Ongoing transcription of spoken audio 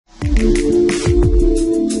Hi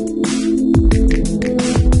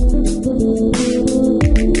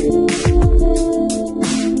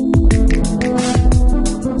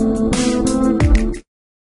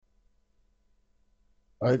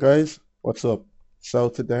guys, what's up? So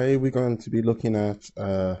today we're going to be looking at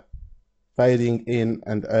fading in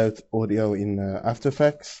and out audio in After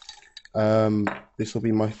Effects. This will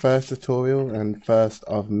be my first tutorial and first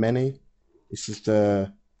of many. It's just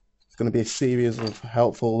it's going to be a series of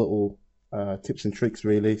helpful little tips and tricks,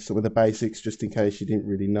 really. Some of the basics, just in case you didn't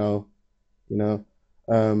really know, you know.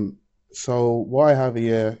 So what I have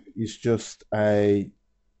here is just a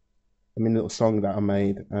mini little song that I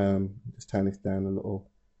made. Just turn this down a little.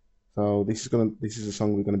 So this is a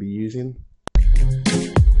song we're gonna be using.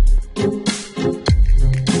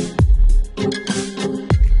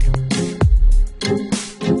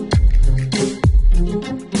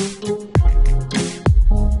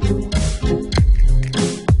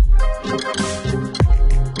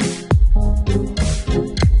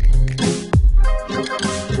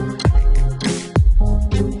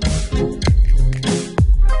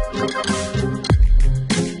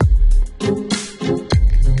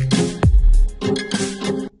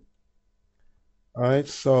 Alright,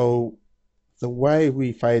 so the way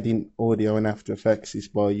we fade in audio in After Effects is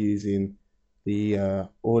by using the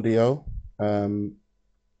audio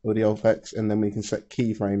effects, and then we can set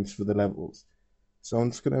keyframes for the levels. So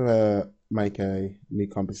I'm just gonna make a new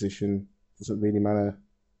composition. Doesn't really matter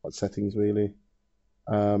what settings really.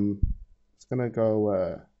 It's gonna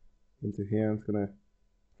go into here. I'm just gonna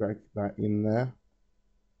drag that in there.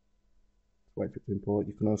 Wait for it to import.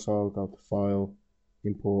 You can also go to File,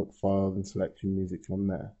 Import File, and Selection Music from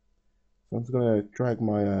there. So I'm just going to drag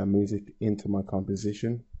my music into my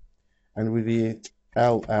composition, and with it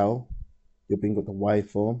LL, you'll bring up the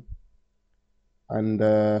waveform, and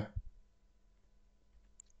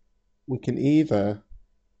we can either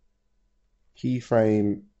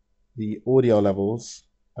keyframe the audio levels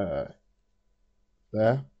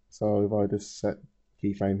there. So if I just set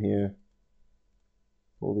keyframe here,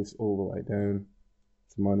 pull this all the way down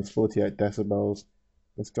to minus 48 decibels.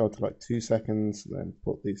 Let's go to like 2 seconds, and then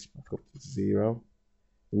put this back up to 0,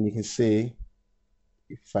 and you can see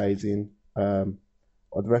it fades in. What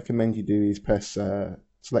I'd recommend you do is press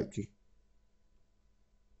select key.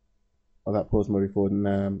 Oh, that paused my recording.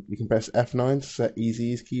 You can press F9 to set easy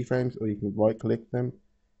ease keyframes, or you can right click them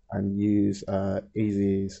and use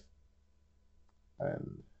easy ease.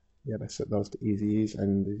 And yeah, let's set those to easy ease,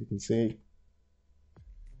 and as you can see,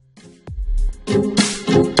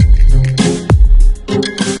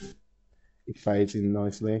 it fades in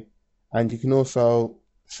nicely. And you can also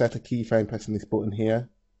set a keyframe pressing this button here,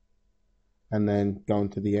 and then going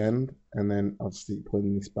to the end, and then obviously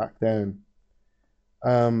putting this back down.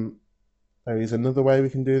 There is another way we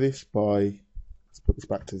can do this by, let's put this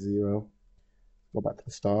back to 0, go back to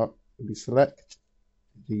the start. We select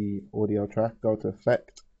the audio track, go to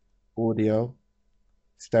Effect, Audio,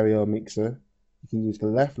 Stereo Mixer. You can use the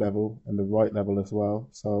left level and the right level as well.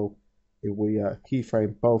 So if we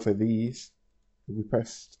keyframe both of these, if we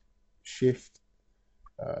press Shift,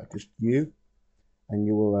 just U, and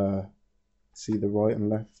you will see the right and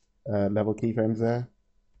left level keyframes there.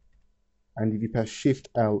 And if you press Shift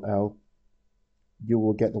LL, you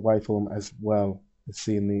will get the waveform as well as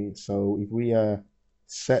seeing these. So if we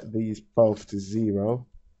set these both to 0,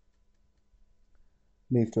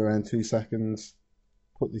 move to around 2 seconds,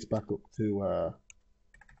 put this back up to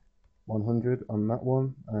 100 on that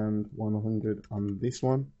one and 100 on this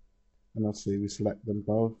one, and obviously we select them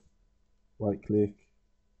both, right click,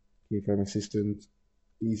 keyframe assistant,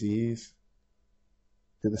 easy ease.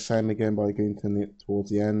 Do the same again by going to it towards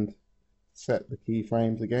the end, set the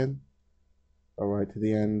keyframes again, go right to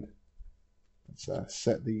the end. Let's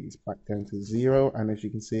set these back down to 0, and as you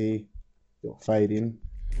can see, it'll fade in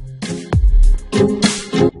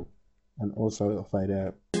and also it'll fade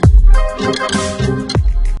out.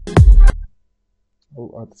 Oh,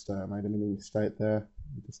 I just made a mini mistake there.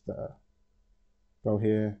 Just go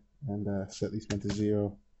here and set this one to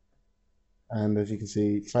 0, and as you can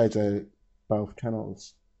see, it fades out both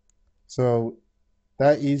channels. So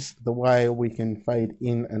that is the way we can fade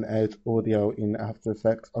in and out audio in After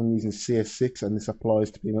Effects. I'm using CS6, and this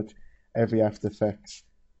applies to pretty much every After Effects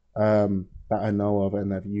that I know of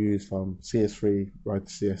and I've used, from CS3 right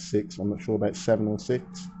to CS6. I'm not sure about 7 or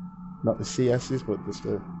 6, not the CS's, but just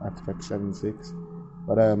the After Effects 7 and 6.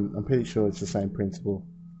 But I'm pretty sure it's the same principle.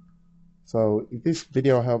 So if this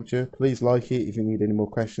video helped you, please like it. If you need any more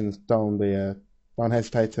questions, don't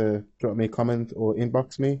hesitate to drop me a comment or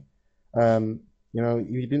inbox me. You know, if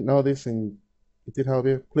you didn't know this and it did help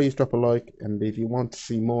you, please drop a like, and if you want to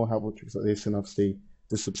see more helpful tricks like this, then obviously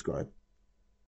just subscribe.